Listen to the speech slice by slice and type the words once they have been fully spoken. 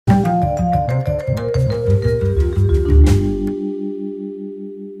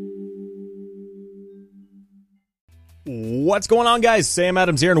What's going on, guys? Sam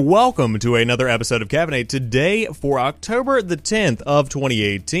Adams here, and welcome to another episode of Caffeinate. Today, for October the 10th of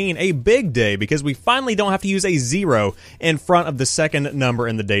 2018, a big day because we finally don't have to use a 0 in front of the second number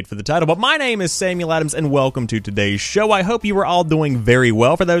in the date for the title. But my name is Samuel Adams, and welcome to today's show. I hope you are all doing very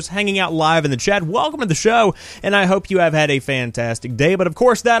well. For those hanging out live in the chat, welcome to the show, and I hope you have had a fantastic day. But of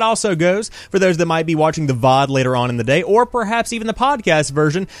course, that also goes for those that might be watching the VOD later on in the day, or perhaps even the podcast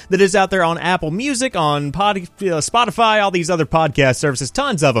version that is out there on Apple Music, on Spotify, all these other podcast services,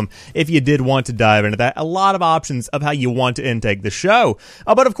 tons of them, if you did want to dive into that. A lot of options of how you want to intake the show.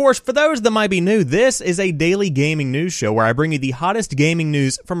 But of course, for those that might be new, this is a daily gaming news show where I bring you the hottest gaming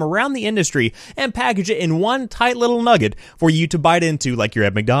news from around the industry and package it in one tight little nugget for you to bite into like you're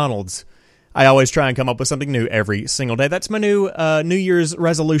at McDonald's. I always try and come up with something new every single day. That's my new New Year's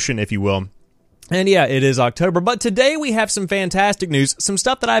resolution, if you will. And yeah, it is October, but today we have some fantastic news, some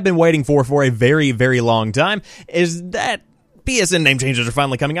stuff that I've been waiting for a very, very long time, is that PSN name changes are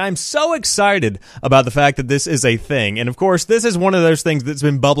finally coming. I'm so excited about the fact that this is a thing. And of course, this is one of those things that's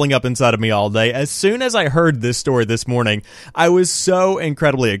been bubbling up inside of me all day. As soon as I heard this story this morning, I was so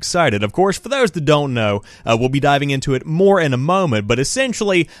incredibly excited. Of course, for those that don't know, we'll be diving into it more in a moment, but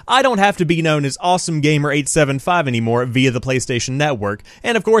essentially, I don't have to be known as Awesome Gamer 875 anymore via the PlayStation Network.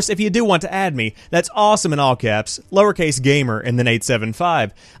 And of course, if you do want to add me, that's awesome in all caps, lowercase gamer, and then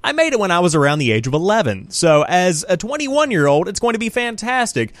 875. I made it when I was around the age of 11. So as a 21-year-old, it's going to be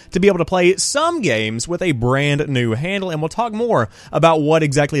fantastic to be able to play some games with a brand new handle, and we'll talk more about what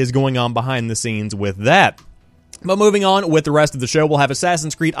exactly is going on behind the scenes with that. But moving on with the rest of the show, we'll have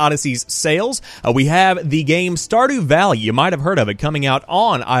Assassin's Creed Odyssey's sales. We have the game Stardew Valley. You might have heard of it, coming out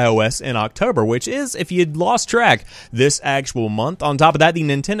on iOS in October, which is, if you'd lost track, this actual month. On top of that, the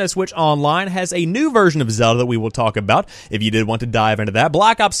Nintendo Switch Online has a new version of Zelda that we will talk about if you did want to dive into that.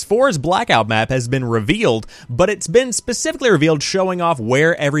 Black Ops 4's Blackout map has been revealed, but it's been specifically revealed showing off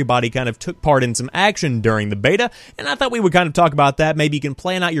where everybody kind of took part in some action during the beta, and I thought we would kind of talk about that. Maybe you can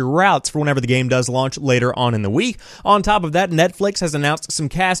plan out your routes for whenever the game does launch later on in the week. On top of that, Netflix has announced some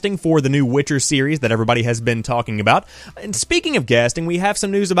casting for the new Witcher series that everybody has been talking about. And speaking of casting, we have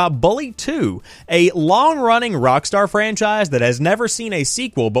some news about Bully 2, a long-running Rockstar franchise that has never seen a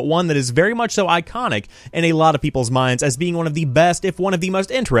sequel, but one that is very much so iconic in a lot of people's minds as being one of the best, if one of the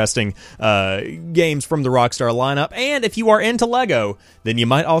most interesting games from the Rockstar lineup. And if you are into LEGO, then you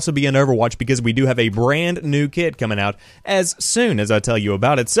might also be in Overwatch, because we do have a brand new kit coming out as soon as I tell you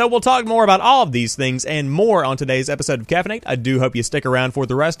about it. So we'll talk more about all of these things and more on today's episode of Caffeinate. I do hope you stick around for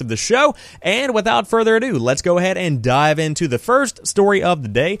the rest of the show, and without further ado, let's go ahead and dive into the first story of the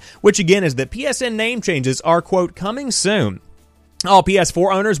day, which again is that PSN name changes are, quote, coming soon. All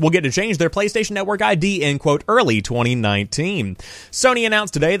PS4 owners will get to change their PlayStation Network ID in, quote, early 2019. Sony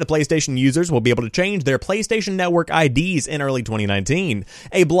announced today the PlayStation users will be able to change their PlayStation Network IDs in early 2019.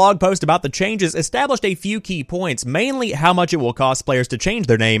 A blog post about the changes established a few key points, mainly how much it will cost players to change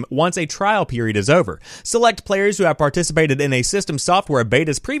their name once a trial period is over. Select players who have participated in a system software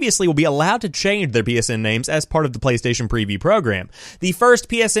betas previously will be allowed to change their PSN names as part of the PlayStation Preview program. The first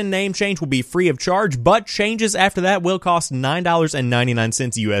PSN name change will be free of charge, but changes after that will cost $9.99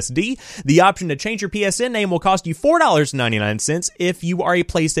 USD. The option to change your PSN name will cost you $4.99 if you are a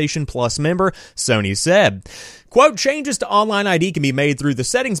PlayStation Plus member, Sony said. Quote, changes to online ID can be made through the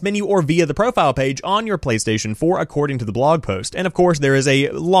settings menu or via the profile page on your PlayStation 4, according to the blog post. And of course, there is a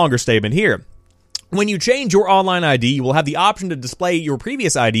longer statement here. When you change your online ID, you will have the option to display your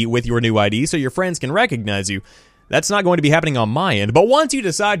previous ID with your new ID so your friends can recognize you. That's not going to be happening on my end, but once you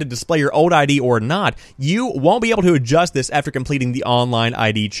decide to display your old ID or not, you won't be able to adjust this after completing the online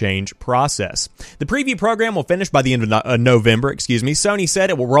ID change process. The preview program will finish by the end of November, Sony said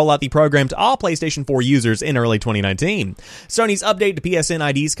it will roll out the program to all PlayStation 4 users in early 2019. Sony's update to PSN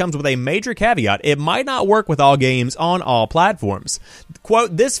IDs comes with a major caveat. It might not work with all games on all platforms.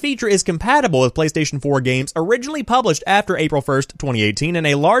 Quote, this feature is compatible with PlayStation 4 games originally published after April 1st, 2018, and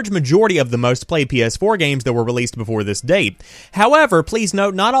a large majority of the most played PS4 games that were released before this date. However, please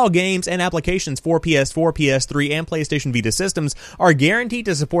note not all games and applications for PS4, PS3, and PlayStation Vita systems are guaranteed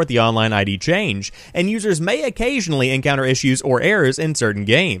to support the online ID change, and users may occasionally encounter issues or errors in certain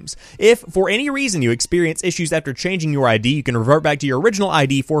games. If, for any reason, you experience issues after changing your ID, you can revert back to your original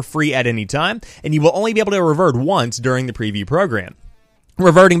ID for free at any time, and you will only be able to revert once during the preview program.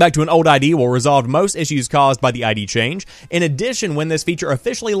 Reverting back to an old ID will resolve most issues caused by the ID change. In addition, when this feature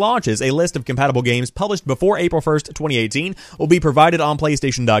officially launches, a list of compatible games published before April 1st, 2018 will be provided on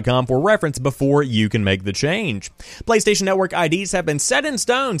PlayStation.com for reference before you can make the change. PlayStation Network IDs have been set in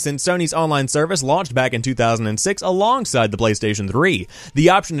stone since Sony's online service launched back in 2006 alongside the PlayStation 3. The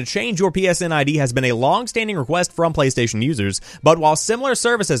option to change your PSN ID has been a long-standing request from PlayStation users, but while similar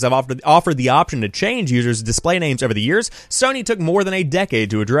services have offered the option to change users' display names over the years, Sony took more than a decade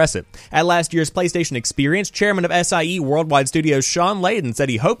to address it. At last year's PlayStation Experience, chairman of SIE Worldwide Studios Sean Layden said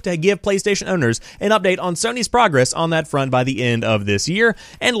he hoped to give PlayStation owners an update on Sony's progress on that front by the end of this year,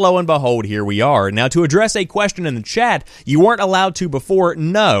 and lo and behold, here we are. Now, to address a question in the chat, you weren't allowed to before?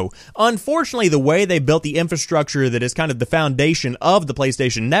 No. Unfortunately, the way they built the infrastructure that is kind of the foundation of the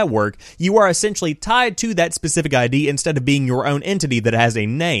PlayStation Network, you are essentially tied to that specific ID instead of being your own entity that has a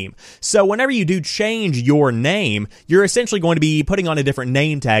name. So whenever you do change your name, you're essentially going to be putting on a different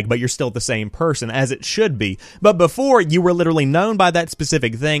name tag, but you're still the same person, as it should be. But before, you were literally known by that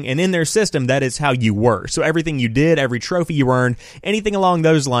specific thing, and in their system, that is how you were. So everything you did, every trophy you earned, anything along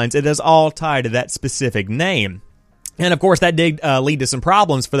those lines, it is all tied to that specific name. And of course, that did lead to some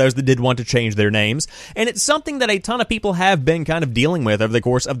problems for those that did want to change their names. And it's something that a ton of people have been kind of dealing with over the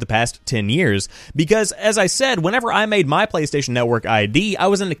course of the past 10 years. Because, as I said, whenever I made my PlayStation Network ID, I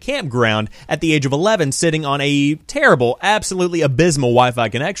was in a campground at the age of 11 sitting on a terrible, absolutely abysmal Wi-Fi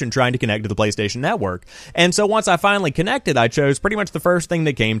connection trying to connect to the PlayStation Network. And so once I finally connected, I chose pretty much the first thing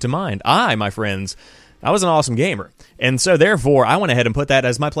that came to mind. My friends, I was an awesome gamer. And so therefore, I went ahead and put that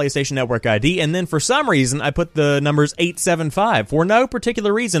as my PlayStation Network ID, and then for some reason, I put the numbers 875 for no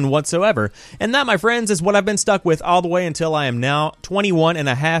particular reason whatsoever. And that, my friends, is what I've been stuck with all the way until I am now 21 and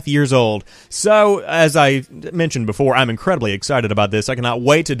a half years old. So, as I mentioned before, I'm incredibly excited about this. I cannot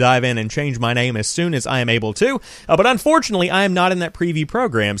wait to dive in and change my name as soon as I am able to. But unfortunately, I am not in that preview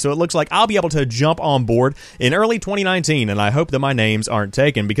program, so it looks like I'll be able to jump on board in early 2019, and I hope that my names aren't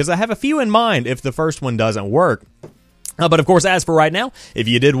taken, because I have a few in mind if the first one doesn't work. But of course, as for right now, if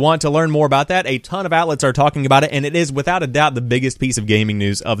you did want to learn more about that, a ton of outlets are talking about it, and it is without a doubt the biggest piece of gaming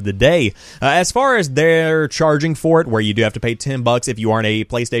news of the day. As far as they're charging for it, where you do have to pay $10 if you aren't a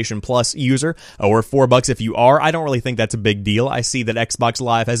PlayStation Plus user, or $4 if you are, I don't really think that's a big deal. I see that Xbox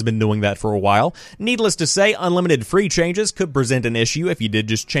Live has been doing that for a while. Needless to say, unlimited free changes could present an issue if you did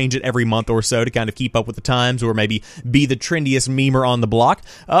just change it every month or so to kind of keep up with the times, or maybe be the trendiest memer on the block.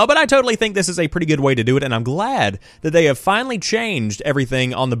 But I totally think this is a pretty good way to do it, and I'm glad that they have finally changed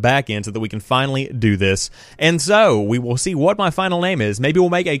everything on the back end so that we can finally do this. And so, we will see what my final name is. Maybe we'll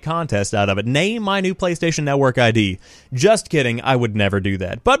make a contest out of it. Name my new PlayStation Network ID. Just kidding, I would never do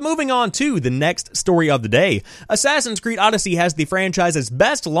that. But moving on to the next story of the day. Assassin's Creed Odyssey has the franchise's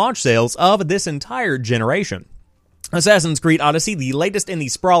best launch sales of this entire generation. Assassin's Creed Odyssey, the latest in the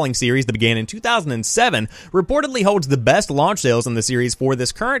sprawling series that began in 2007, reportedly holds the best launch sales in the series for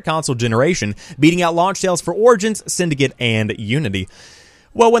this current console generation, beating out launch sales for Origins, Syndicate, and Unity.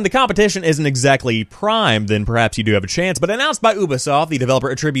 Well, when the competition isn't exactly prime, then perhaps you do have a chance, but announced by Ubisoft, the developer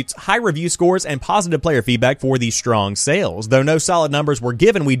attributes high review scores and positive player feedback for these strong sales. Though no solid numbers were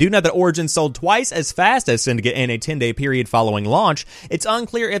given, we do know that Origins sold twice as fast as Syndicate in a 10-day period following launch. It's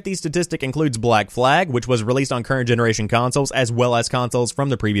unclear if the statistic includes Black Flag, which was released on current generation consoles, as well as consoles from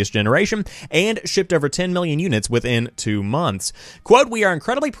the previous generation, and shipped over 10 million units within 2 months. Quote, "We are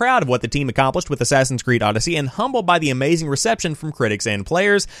incredibly proud of what the team accomplished with Assassin's Creed Odyssey and humbled by the amazing reception from critics and players,"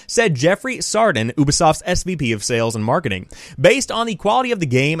 said Jeffrey Sardin, Ubisoft's SVP of Sales and Marketing. "Based on the quality of the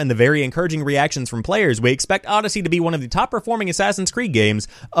game and the very encouraging reactions from players, we expect Odyssey to be one of the top-performing Assassin's Creed games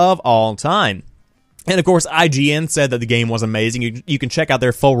of all time." And of course, IGN said that the game was amazing. You can check out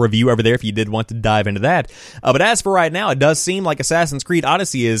their full review over there if you did want to dive into that. But as for right now, it does seem like Assassin's Creed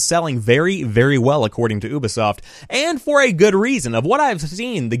Odyssey is selling very, very well according to Ubisoft. And for a good reason. Of what I've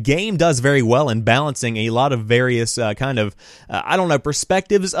seen, the game does very well in balancing a lot of various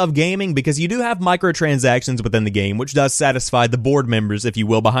perspectives of gaming, because you do have microtransactions within the game, which does satisfy the board members, if you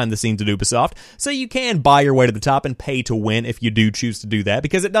will, behind the scenes at Ubisoft. So you can buy your way to the top and pay to win if you do choose to do that,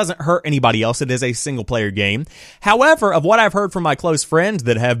 because it doesn't hurt anybody else. It is a single-player game. However, of what I've heard from my close friends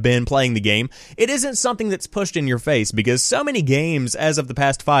that have been playing the game, it isn't something that's pushed in your face, because so many games, as of the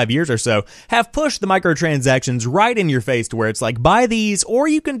past 5 years or so, have pushed the microtransactions right in your face to where it's like, buy these, or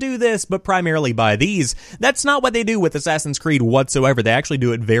you can do this, but primarily buy these. That's not what they do with Assassin's Creed whatsoever. They actually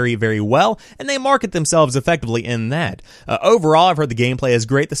do it very, very well, and they market themselves effectively in that. Overall, I've heard the gameplay is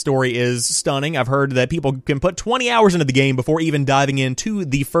great. The story is stunning. I've heard that people can put 20 hours into the game before even diving into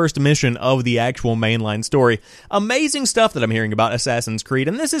the first mission of the actual mainline story. Amazing stuff that I'm hearing about Assassin's Creed,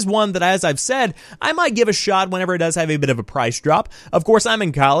 and this is one that, as I've said, I might give a shot whenever it does have a bit of a price drop. Of course, I'm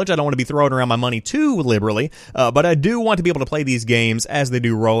in college. I don't want to be throwing around my money too liberally, but I do want to be able to play these games as they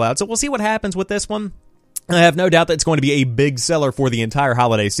do roll out, so we'll see what happens with this one. I have no doubt that it's going to be a big seller for the entire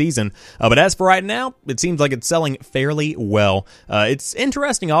holiday season, but as for right now, it seems like it's selling fairly well. It's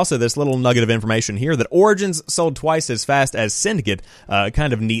interesting also, this little nugget of information here, that Origins sold twice as fast as Syndicate.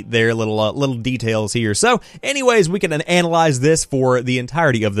 Kind of neat there, little details here. So, anyways, we can analyze this for the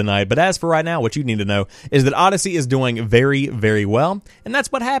entirety of the night, but as for right now, what you need to know is that Odyssey is doing very, very well, and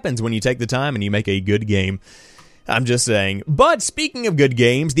that's what happens when you take the time and you make a good game. I'm just saying. But speaking of good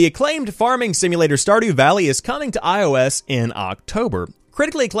games, the acclaimed farming simulator Stardew Valley is coming to iOS in October.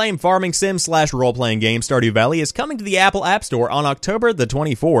 Critically acclaimed farming sim / role-playing game Stardew Valley is coming to the Apple App Store on October the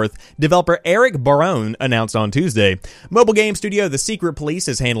 24th, developer Eric Barone announced on Tuesday. Mobile game studio The Secret Police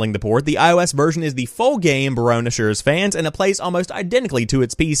is handling the port. The iOS version is the full game, Barone assures fans, and it plays almost identically to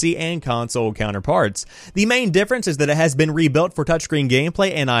its PC and console counterparts. The main difference is that it has been rebuilt for touchscreen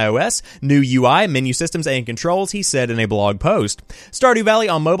gameplay and iOS, new UI, menu systems, and controls, he said in a blog post. Stardew Valley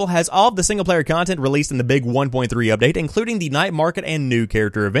on mobile has all of the single-player content released in the big 1.3 update, including the night market and new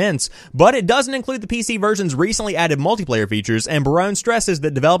character events, but it doesn't include the PC version's recently added multiplayer features, and Barone stresses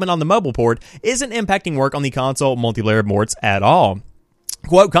that development on the mobile port isn't impacting work on the console multiplayer ports at all.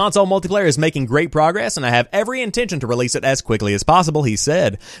 Quote, console multiplayer is making great progress, and I have every intention to release it as quickly as possible, he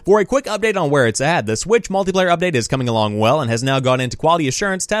said. For a quick update on where it's at, the Switch multiplayer update is coming along well and has now gone into quality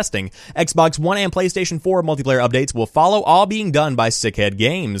assurance testing. Xbox One and PlayStation 4 multiplayer updates will follow, all being done by Sickhead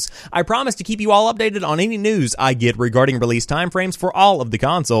Games. I promise to keep you all updated on any news I get regarding release timeframes for all of the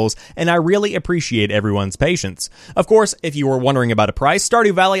consoles, and I really appreciate everyone's patience. Of course, if you were wondering about a price,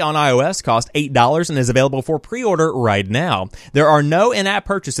 Stardew Valley on iOS costs $8 and is available for pre-order right now. There are no in-app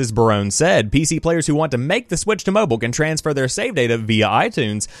purchases, Barone said. PC players who want to make the switch to mobile can transfer their save data via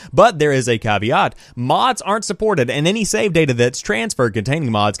iTunes, but there is a caveat. Mods aren't supported, and any save data that's transferred containing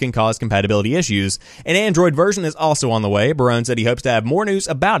mods can cause compatibility issues. An Android version is also on the way. Barone said he hopes to have more news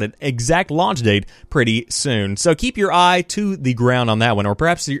about it, exact launch date, pretty soon. So keep your eye to the ground on that one, or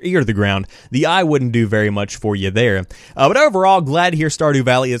perhaps your ear to the ground. The eye wouldn't do very much for you there. But overall, glad to hear Stardew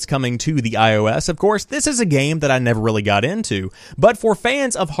Valley is coming to the iOS. Of course, this is a game that I never really got into, but for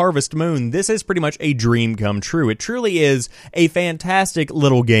fans of Harvest Moon, this is pretty much a dream come true. It truly is a fantastic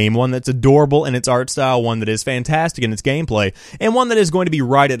little game, one that's adorable in its art style, one that is fantastic in its gameplay, and one that is going to be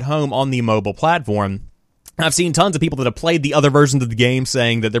right at home on the mobile platform. I've seen tons of people that have played the other versions of the game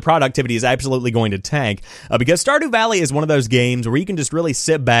saying that their productivity is absolutely going to tank, because Stardew Valley is one of those games where you can just really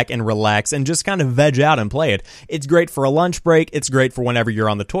sit back and relax and just kind of veg out and play it. It's great for a lunch break. It's great for whenever you're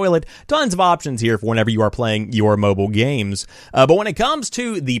on the toilet. Tons of options here for whenever you are playing your mobile games. But when it comes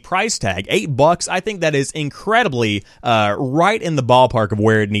to the price tag, $8, I think that is incredibly right in the ballpark of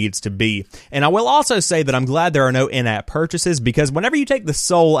where it needs to be. And I will also say that I'm glad there are no in-app purchases, because whenever you take the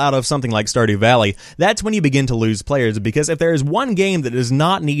soul out of something like Stardew Valley, that's when you begin to lose players, because if there is one game that does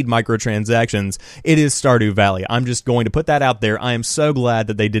not need microtransactions, it is Stardew Valley. I'm just going to put that out there. I am so glad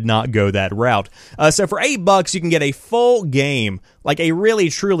that they did not go that route. So for $8, you can get a full game, like a really,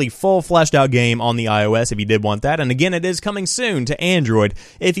 truly full fleshed out game on the iOS if you did want that. And again, it is coming soon to Android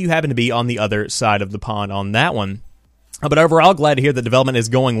if you happen to be on the other side of the pond on that one. But overall, glad to hear that development is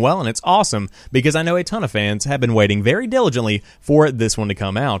going well, and it's awesome, because I know a ton of fans have been waiting very diligently for this one to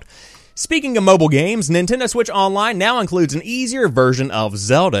come out. Speaking of mobile games, Nintendo Switch Online now includes an easier version of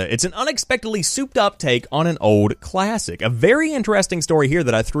Zelda. It's an unexpectedly souped-up take on an old classic. A very interesting story here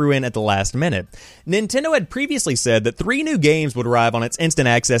that I threw in at the last minute. Nintendo had previously said that 3 new games would arrive on its Instant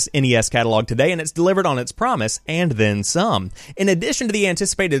Access NES catalog today, and it's delivered on its promise, and then some. In addition to the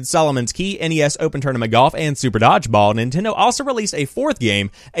anticipated Solomon's Key, NES Open Tournament Golf, and Super Dodgeball, Nintendo also released a 4th game,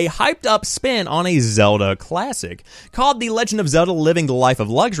 a hyped-up spin on a Zelda classic. Called The Legend of Zelda Living the Life of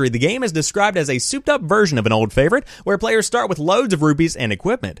Luxury, the game is described as a souped-up version of an old favorite, where players start with loads of rupees and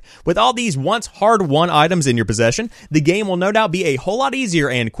equipment. With all these once hard-won items in your possession, the game will no doubt be a whole lot easier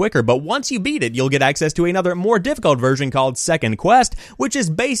and quicker, but once you beat it, you'll get access to another more difficult version called Second Quest, which is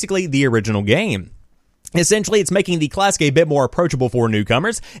basically the original game. Essentially, it's making the classic a bit more approachable for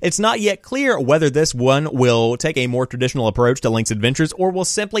newcomers. It's not yet clear whether this one will take a more traditional approach to Link's adventures or will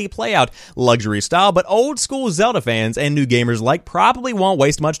simply play out luxury style, but old school Zelda fans and new gamers alike probably won't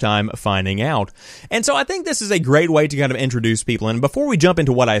waste much time finding out. And so I think this is a great way to kind of introduce people. And before we jump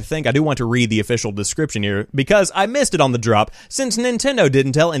into what I think, I do want to read the official description here, because I missed it on the drop since Nintendo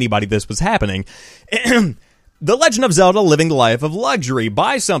didn't tell anybody this was happening. The Legend of Zelda Living the Life of Luxury.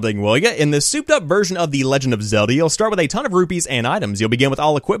 Buy something, will ya? In the souped-up version of The Legend of Zelda, you'll start with a ton of rupees and items. You'll begin with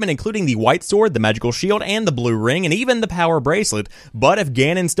all equipment, including the white sword, the magical shield, and the blue ring, and even the power bracelet. But if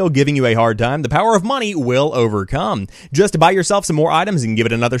Ganon's still giving you a hard time, the power of money will overcome. Just buy yourself some more items and give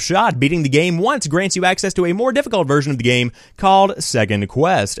it another shot. Beating the game once grants you access to a more difficult version of the game called Second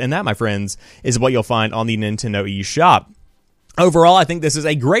Quest. And that, my friends, is what you'll find on the Nintendo eShop. Overall, I think this is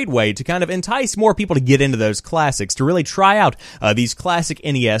a great way to kind of entice more people to get into those classics, to really try out these classic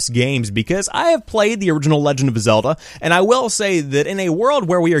NES games, because I have played the original Legend of Zelda, and I will say that in a world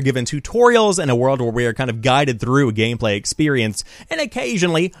where we are given tutorials, in a world where we are kind of guided through a gameplay experience, and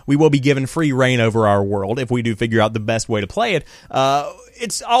occasionally we will be given free reign over our world if we do figure out the best way to play it,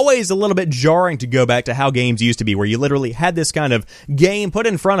 it's always a little bit jarring to go back to how games used to be, where you literally had this kind of game put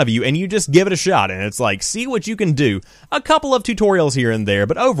in front of you and you just give it a shot, and it's like, see what you can do. A couple of tutorials here and there,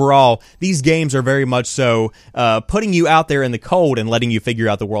 but overall, these games are very much so putting you out there in the cold and letting you figure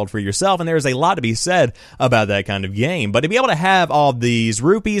out the world for yourself, and there's a lot to be said about that kind of game. But to be able to have all these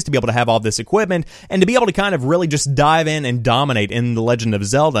rupees, to be able to have all this equipment, and to be able to kind of really just dive in and dominate in The Legend of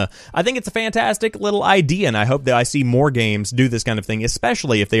Zelda, I think it's a fantastic little idea, and I hope that I see more games do this kind of thing,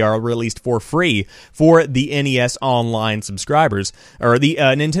 especially if they are released for free for the NES Online subscribers, or the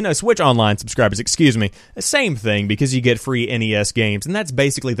Nintendo Switch Online subscribers, excuse me. Same thing, because you get free NES games, and that's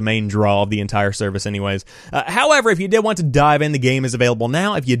basically the main draw of the entire service anyways. However, if you did want to dive in, the game is available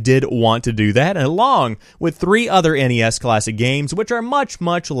now if you did want to do that, along with 3 other NES classic games, which are much,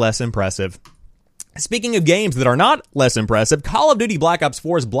 much less impressive. Speaking of games that are not less impressive, Call of Duty Black Ops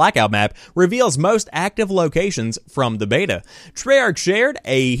 4's Blackout map reveals most active locations from the beta. Treyarch shared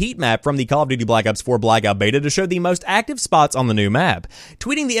a heat map from the Call of Duty Black Ops 4 Blackout beta to show the most active spots on the new map.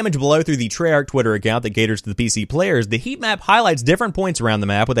 Tweeting the image below through the Treyarch Twitter account that caters to the PC players, the heat map highlights different points around the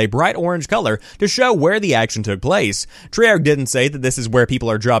map with a bright orange color to show where the action took place. Treyarch didn't say that this is where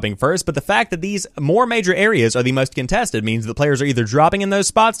people are dropping first, but the fact that these more major areas are the most contested means that players are either dropping in those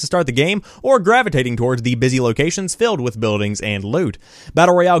spots to start the game or gravitating towards the busy locations filled with buildings and loot.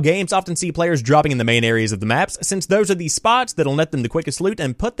 Battle Royale games often see players dropping in the main areas of the maps, since those are the spots that'll net them the quickest loot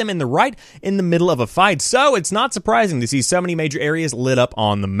and put them in the middle of a fight, so it's not surprising to see so many major areas lit up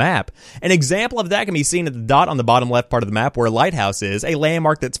on the map. An example of that can be seen at the dot on the bottom left part of the map where Lighthouse is, a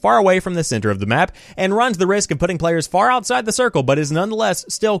landmark that's far away from the center of the map and runs the risk of putting players far outside the circle, but is nonetheless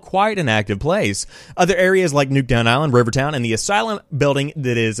still quite an active place. Other areas like Nuketown Island, Rivertown, and the Asylum building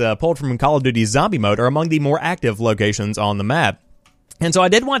that is pulled from Call of Duty's Zombie mode are among the more active locations on the map. And so I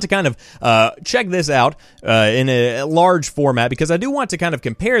did want to kind of check this out in a large format, because I do want to kind of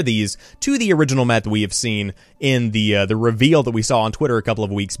compare these to the original map that we have seen in the reveal that we saw on Twitter a couple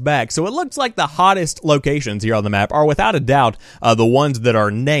of weeks back. So it looks like the hottest locations here on the map are without a doubt the ones that are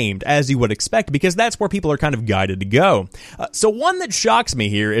named, as you would expect, because that's where people are kind of guided to go. So one that shocks me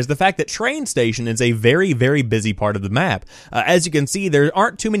here is the fact that Train Station is a very, very busy part of the map. As you can see, there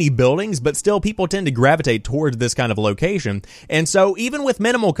aren't too many buildings, but still people tend to gravitate towards this kind of location. And so even with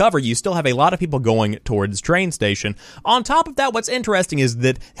minimal cover, you still have a lot of people going towards Train Station. On top of that, what's interesting is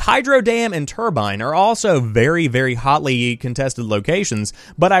that Hydro Dam and Turbine are also very, very hotly contested locations,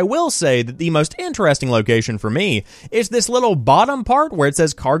 but I will say that the most interesting location for me is this little bottom part where it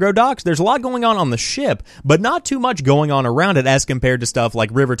says Cargo Docks. There's a lot going on the ship, but not too much going on around it as compared to stuff like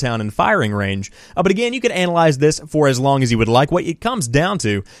Rivertown and Firing Range. But again, you could analyze this for as long as you would like. What it comes down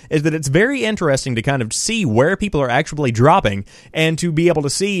to is that it's very interesting to kind of see where people are actually dropping and to be able to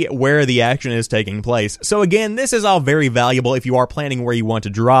see where the action is taking place. So again, this is all very valuable if you are planning where you want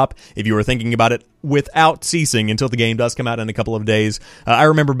to drop, if you were thinking about it without ceasing until the game does come out in a couple of days. I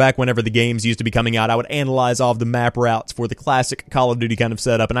remember back whenever the games used to be coming out, I would analyze all of the map routes for the classic Call of Duty kind of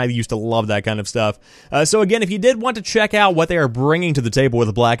setup, and I used to love that kind of stuff. So again, if you did want to check out what they are bringing to the table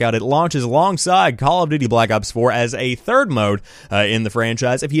with Blackout, it launches alongside Call of Duty Black Ops 4 as a third mode in the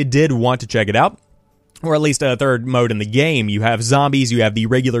franchise. If you did want to check it out, or at least a third mode in the game, you have zombies, you have the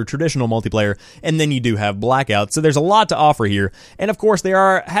regular traditional multiplayer, and then you do have Blackout. So there's a lot to offer here. And of course, they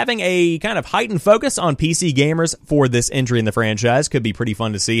are having a kind of heightened focus on PC gamers for this entry in the franchise. Could be pretty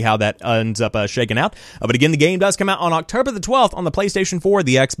fun to see how that ends up shaking out. But again, the game does come out on October the 12th on the PlayStation 4,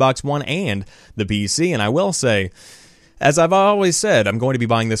 the Xbox One, and the PC. And I will say, as I've always said, I'm going to be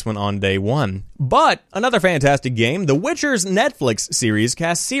buying this one on day one. But another fantastic game, The Witcher's Netflix series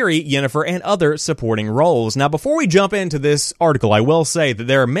casts Ciri, Yennefer, and other supporting roles. Now, before we jump into this article, I will say that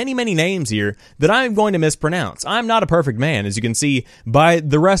there are many, many names here that I'm going to mispronounce. I'm not a perfect man, as you can see by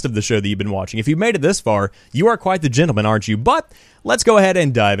the rest of the show that you've been watching. If you've made it this far, you are quite the gentleman, aren't you? But let's go ahead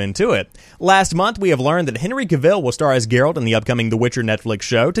and dive into it. Last month, we have learned that Henry Cavill will star as Geralt in the upcoming The Witcher Netflix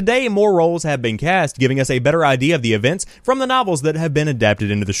show. Today, more roles have been cast, giving us a better idea of the events from the novels that have been adapted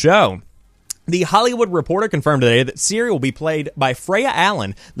into the show. The Hollywood Reporter confirmed today that Ciri will be played by Freya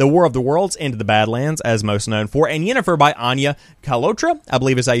Allan, the War of the Worlds Into the Badlands, as most known for, and Yennefer by Anya Chalotra, I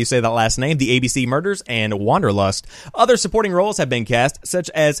believe is how you say that last name, The ABC Murders, and Wanderlust. Other supporting roles have been cast, such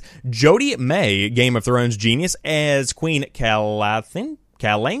as Jodie May, Game of Thrones genius, as Queen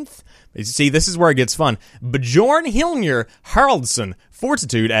Calanth. See, this is where it gets fun. Bjorn Hilnir Haraldsson,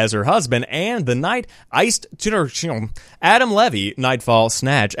 Fortitude, as her husband, and the knight Adam Levy, Nightfall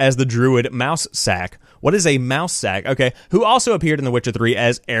Snatch, as the druid Mouse Sack. What is a Mouse Sack? Okay, who also appeared in The Witcher 3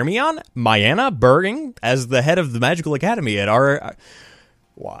 as Ermion, Mayanna Berging, as the head of the Magical Academy at our...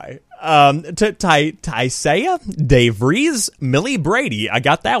 Why? Tysea, Dave Rees, Millie Brady, I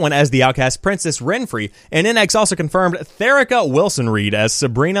got that one, as the outcast Princess Renfrey, and NX also confirmed Therica Wilson-Reed as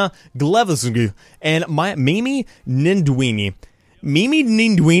Sabrina Glevesgu, and Mimi Nindwini. Mimi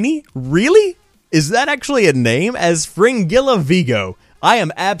Nindwini? Really? Is that actually a name? As Fringilla Vigo. I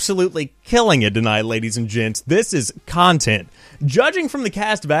am absolutely killing it tonight, ladies and gents. This is content. Judging from the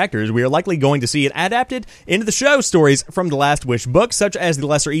cast of actors, we are likely going to see it adapted into the show stories from the Last Wish books, such as The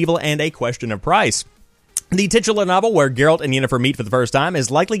Lesser Evil and A Question of Price. The titular novel, where Geralt and Yennefer meet for the first time, is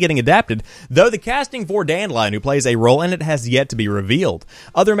likely getting adapted, though the casting for Dandelion, who plays a role in it, has yet to be revealed.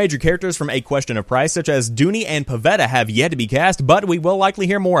 Other major characters from A Question of Price, such as Dooney and Pavetta, have yet to be cast, but we will likely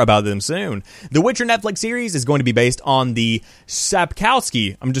hear more about them soon. The Witcher Netflix series is going to be based on the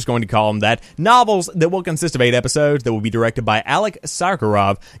Sapkowski, I'm just going to call them that, novels that will consist of 8 episodes that will be directed by Alec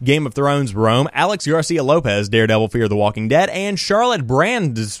Sakharov, Game of Thrones Rome, Alex Garcia Lopez, Daredevil Fear the Walking Dead, and Charlotte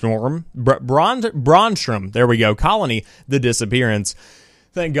Brandstrom, there we go, Colony, The Disappearance.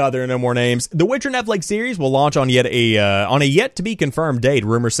 Thank God there are no more names. The Witcher Netflix series will launch on a yet-to-be-confirmed date.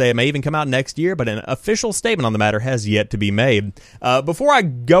 Rumors say it may even come out next year, but an official statement on the matter has yet to be made. Before I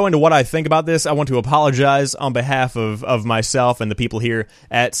go into what I think about this, I want to apologize on behalf of myself and the people here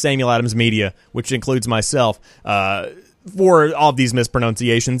at Samuel Adams Media, which includes myself, for all of these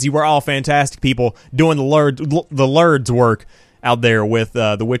mispronunciations. You are all fantastic people doing the Lord's work out there with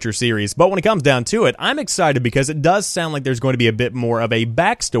the Witcher series. But when it comes down to it, I'm excited because it does sound like there's going to be a bit more of a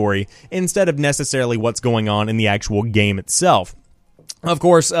backstory instead of necessarily what's going on in the actual game itself. Of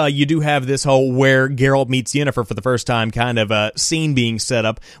course, you do have this whole where Geralt meets Yennefer for the first time kind of scene being set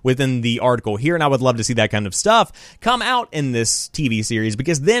up within the article here, and I would love to see that kind of stuff come out in this TV series,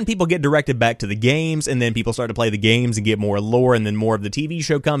 because then people get directed back to the games, and then people start to play the games and get more lore, and then more of the TV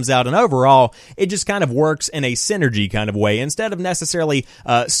show comes out, and overall, it just kind of works in a synergy kind of way, instead of necessarily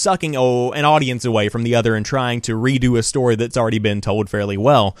sucking an audience away from the other and trying to redo a story that's already been told fairly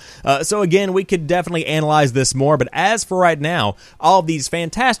well. So again, we could definitely analyze this more, but as for right now, all of these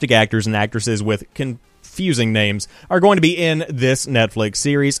fantastic actors and actresses with confusing names are going to be in this Netflix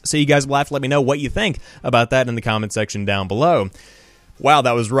series, so you guys will have to let me know what you think about that in the comment section down below. Wow,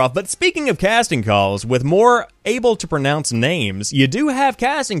 that was rough. But speaking of casting calls, with more able to pronounce names, you do have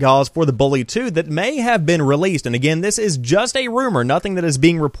casting calls for The Bully 2 that may have been released. And again, this is just a rumor, nothing that is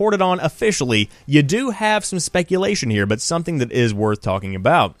being reported on officially. You do have some speculation here, but something that is worth talking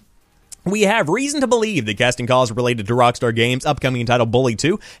about. We have reason to believe that casting calls related to Rockstar Games' upcoming title Bully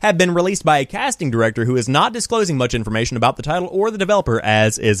 2 have been released by a casting director who is not disclosing much information about the title or the developer,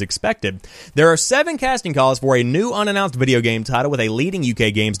 as is expected. There are 7 casting calls for a new unannounced video game title with a leading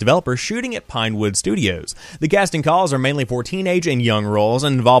UK games developer shooting at Pinewood Studios. The casting calls are mainly for teenage and young roles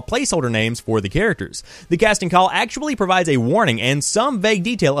and involve placeholder names for the characters. The casting call actually provides a warning and some vague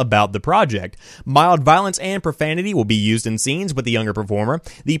detail about the project. Mild violence and profanity will be used in scenes with the younger performer.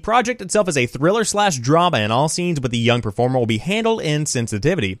 The project itself is a thriller/drama, and all scenes with the young performer will be handled in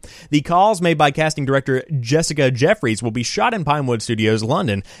sensitivity. The calls made by casting director Jessica Jeffries will be shot in Pinewood Studios,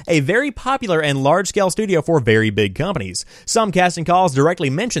 London, a very popular and large-scale studio for very big companies. Some casting calls directly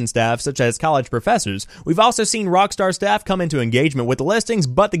mention staff, such as college professors. We've also seen Rockstar staff come into engagement with the listings,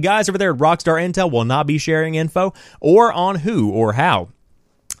 but the guys over there at Rockstar Intel will not be sharing info or on who or how.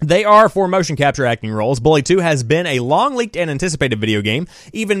 They are for motion capture acting roles. Bully 2 has been a long-leaked and anticipated video game,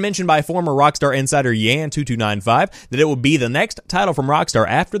 even mentioned by former Rockstar insider Yan2295 that it will be the next title from Rockstar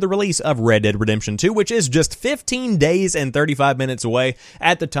after the release of Red Dead Redemption 2, which is just 15 days and 35 minutes away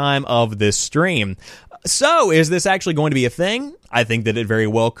at the time of this stream. So, is this actually going to be a thing? I think that it very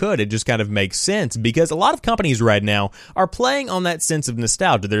well could. It just kind of makes sense because a lot of companies right now are playing on that sense of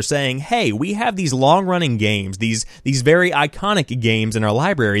nostalgia. They're saying, hey, we have these long-running games, these very iconic games in our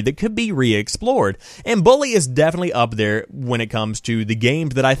library that could be re-explored. And Bully is definitely up there when it comes to the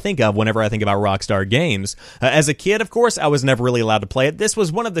games that I think of whenever I think about Rockstar Games. As a kid, of course, I was never really allowed to play it. This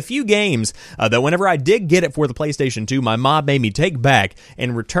was one of the few games that whenever I did get it for the PlayStation 2, my mom made me take back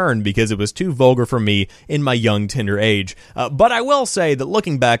and return because it was too vulgar for me in my young, tender age. But I will say that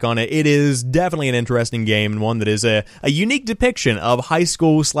looking back on it, it is definitely an interesting game and one that is a unique depiction of high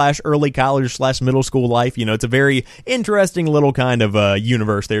school / early college / middle school life. You know, it's a very interesting little kind of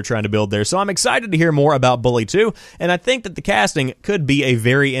universe they're trying to build there. So I'm excited to hear more about Bully 2, and I think that the casting could be a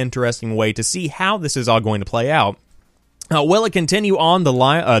very interesting way to see how this is all going to play out. Will it continue on the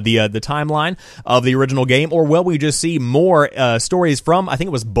timeline of the original game, or will we just see more stories from, I think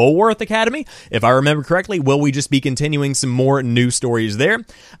it was Bulworth Academy, if I remember correctly? Will we just be continuing some more new stories there?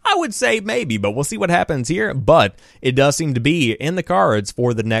 I would say maybe, but we'll see what happens here. But it does seem to be in the cards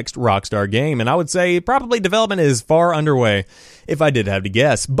for the next Rockstar game, and I would say probably development is far underway, if I did have to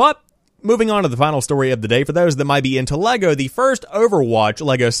guess. But moving on to the final story of the day, for those that might be into LEGO, the first Overwatch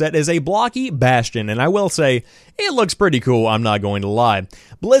LEGO set is a blocky Bastion, and I will say, it looks pretty cool, I'm not going to lie.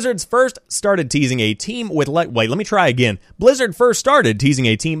 Blizzard first started teasing a team with Blizzard first started teasing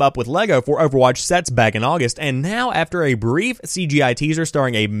a team up with LEGO for Overwatch sets back in August, and now after a brief CGI teaser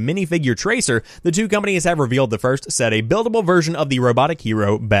starring a minifigure Tracer, the two companies have revealed the first set, a buildable version of the robotic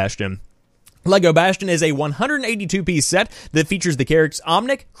hero Bastion. LEGO Bastion is a 182-piece set that features the character's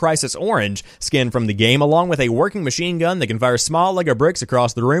Omnic Crisis Orange skin from the game, along with a working machine gun that can fire small LEGO bricks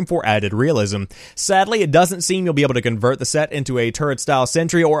across the room for added realism. Sadly, it doesn't seem you'll be able to convert the set into a turret-style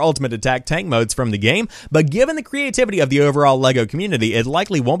sentry or ultimate attack tank modes from the game, but given the creativity of the overall LEGO community, it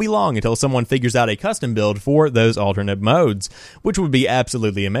likely won't be long until someone figures out a custom build for those alternate modes, which would be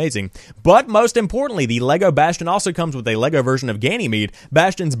absolutely amazing. But most importantly, the LEGO Bastion also comes with a LEGO version of Ganymede,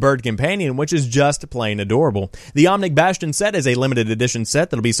 Bastion's bird companion, which is just plain adorable. The Omnic Bastion set is a limited edition set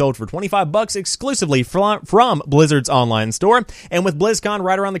that'll be sold for $25 exclusively from Blizzard's online store, and with BlizzCon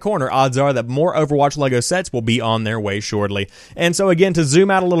right around the corner, odds are that more Overwatch LEGO sets will be on their way shortly. And so again, to zoom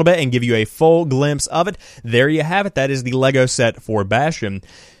out a little bit and give you a full glimpse of it, there you have it. That is the LEGO set for Bastion.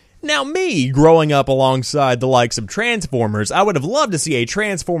 Now, me, growing up alongside the likes of Transformers, I would have loved to see a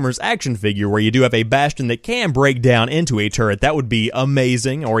Transformers action figure where you do have a Bastion that can break down into a turret. That would be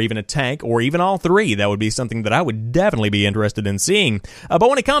amazing, or even a tank, or even all three. That would be something that I would definitely be interested in seeing. But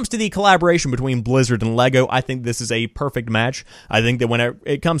when it comes to the collaboration between Blizzard and LEGO, I think this is a perfect match. I think that when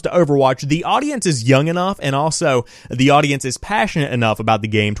it comes to Overwatch, the audience is young enough, and also the audience is passionate enough about the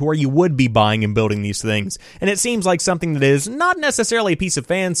game to where you would be buying and building these things. And it seems like something that is not necessarily a piece of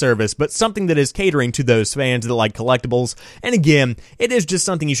fan service, but something that is catering to those fans that like collectibles. And again, it is just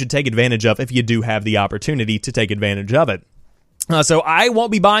something you should take advantage of if you do have the opportunity to take advantage of it. So I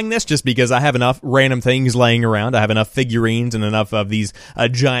won't be buying this just because I have enough random things laying around. I have enough figurines and enough of these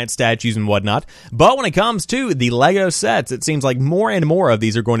giant statues and whatnot. But when it comes to the LEGO sets, it seems like more and more of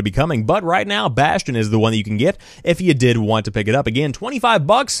these are going to be coming. But right now, Bastion is the one that you can get if you did want to pick it up. Again,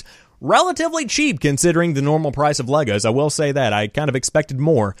 $25. Relatively cheap considering the normal price of Legos. I will say that. I kind of expected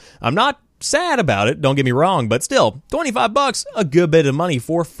more. I'm not sad about it, don't get me wrong, but still, $25, a good bit of money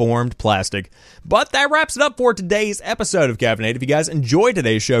for formed plastic. But that wraps it up for today's episode of Caffeinate. If you guys enjoyed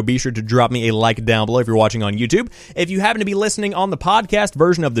today's show, be sure to drop me a like down below if you're watching on YouTube. If you happen to be listening on the podcast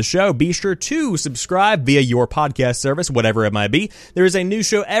version of the show, be sure to subscribe via your podcast service, whatever it might be. There is a new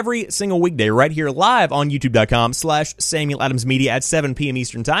show every single weekday right here live on youtube.com/SamuelAdamsMedia at 7 p.m.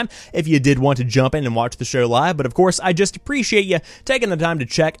 Eastern Time if you did want to jump in and watch the show live. But of course, I just appreciate you taking the time to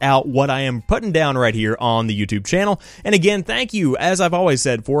check out what I am putting down right here on the YouTube channel. And again, thank you, as I've always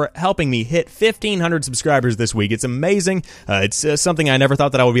said, for helping me hit 1,500 subscribers this week. It's amazing. It's something I never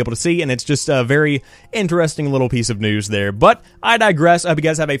thought that I would be able to see, and it's just a very interesting little piece of news there. But I digress. I hope you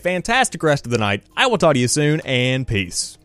guys have a fantastic rest of the night. I will talk to you soon, and peace.